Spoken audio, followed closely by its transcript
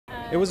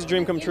It was a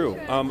dream come true.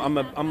 I'm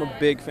a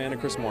big fan of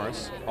Chris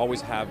Morris,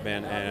 always have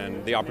been,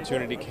 and the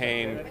opportunity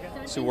came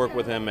to work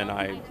with him, and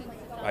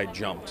I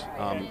jumped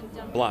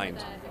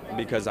blind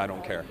because I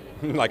don't care.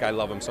 Like, I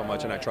love him so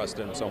much and I trust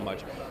him so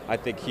much. I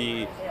think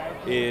he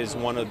is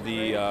one of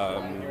the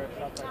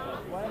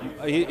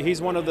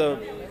he's one of the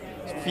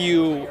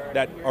few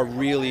that are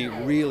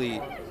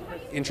really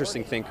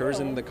interesting thinkers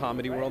in the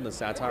comedy world, the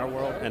satire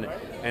world, and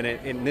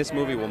in this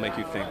movie will make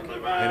you think.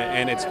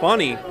 And it's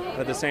funny,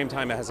 but at the same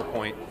time it has a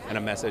point and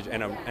a message,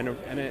 and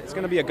it's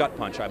going to be a gut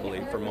punch, I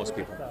believe, for most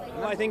people.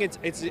 Well, I think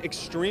it's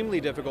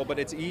extremely difficult, but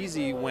it's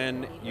easy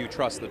when you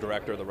trust the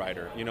director or the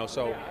writer. You know,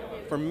 so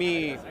for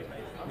me,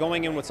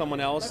 going in with someone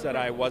else that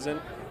I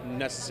wasn't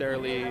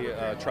necessarily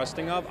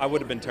trusting of, I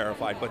would have been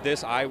terrified. But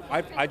this,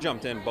 I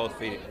jumped in both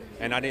feet,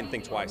 and I didn't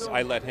think twice.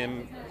 I let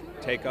him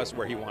take us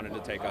where he wanted to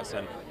take us,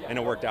 and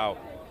it worked out.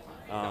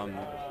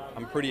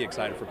 I'm pretty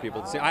excited for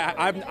people to see.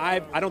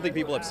 I don't think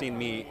people have seen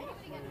me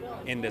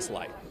in this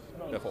light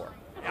before.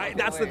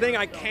 That's the thing.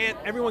 I can't.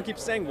 Everyone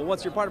keeps saying, "Well,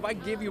 what's your part?" If I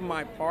give you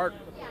my part,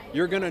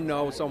 you're gonna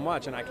know so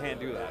much, and I can't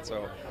do that.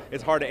 So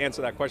it's hard to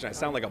answer that question. I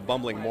sound like a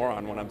bumbling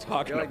moron when I'm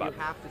talking about it.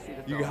 You have to see the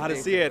film. You got to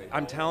see it.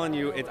 I'm telling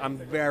you, I'm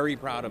very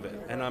proud of it,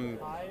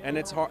 and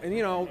it's hard. And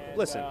you know,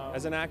 listen,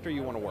 as an actor,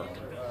 you want to work,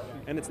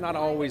 and it's not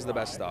always the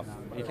best stuff.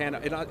 You can't,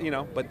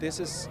 but this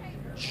is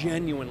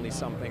genuinely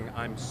something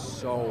I'm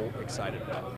so excited about.